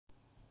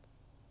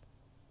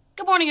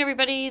morning,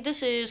 everybody.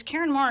 This is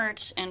Karen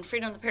Martz and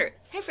Freedom the Parrot.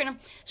 Hey, Freedom.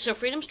 So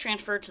Freedom's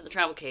transferred to the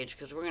travel cage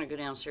because we're going to go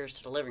downstairs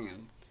to the living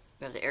room.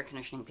 We have the air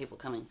conditioning people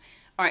coming.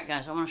 All right,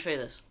 guys, I want to show you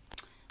this.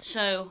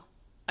 So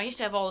I used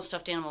to have all the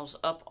stuffed animals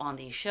up on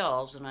these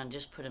shelves, and I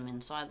just put them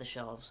inside the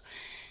shelves.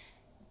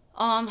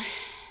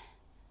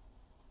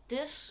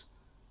 This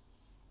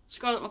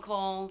Scarlet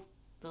McCall,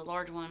 the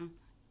large one,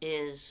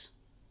 is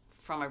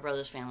from my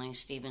brother's family,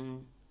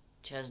 Stephen,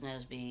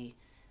 Chesnesby,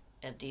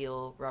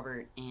 Abdiel,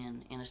 Robert,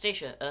 and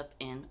Anastasia up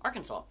in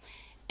Arkansas.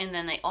 And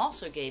then they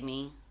also gave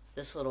me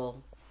this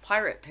little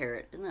pirate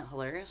parrot. Isn't that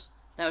hilarious?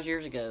 That was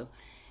years ago.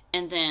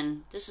 And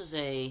then this is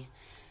a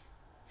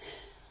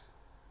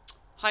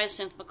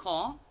hyacinth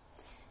macaw.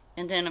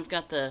 And then I've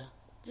got this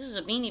is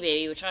a beanie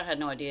baby, which I had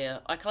no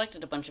idea. I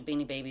collected a bunch of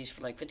beanie babies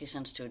for like 50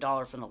 cents to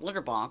 $1 from the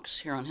litter box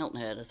here on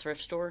Hilton Head, a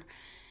thrift store.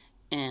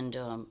 And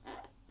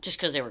just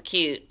because they were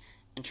cute.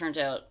 And turns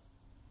out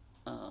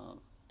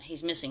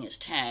he's missing his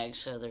tag,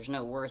 so there's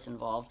no worth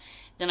involved.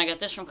 Then I got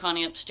this from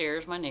Connie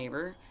upstairs, my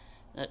neighbor,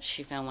 that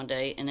she found one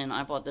day. And then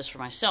I bought this for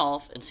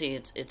myself. And see,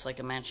 it's like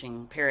a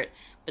matching parrot.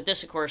 But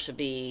this, of course, would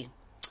be,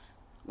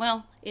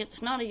 well,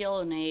 it's not a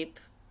yellow nape.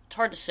 It's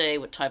hard to say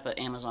what type of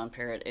Amazon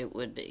parrot it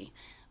would be,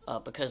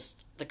 because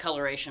the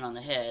coloration on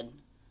the head,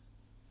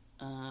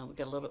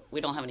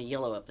 we don't have any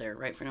yellow up there,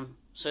 right, Freedom?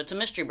 So it's a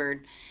mystery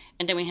bird.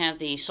 And then we have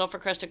the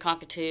sulfur-crested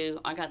cockatoo.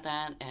 I got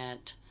that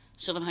at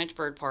Sylvan Heights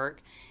Bird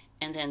Park.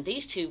 And then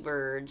these two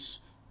birds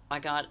I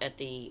got at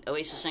the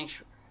Oasis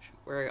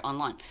Sanctuary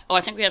online. Oh,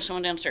 I think we have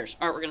someone downstairs.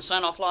 All right, we're going to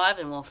sign off live,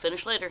 and we'll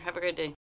finish later. Have a great day.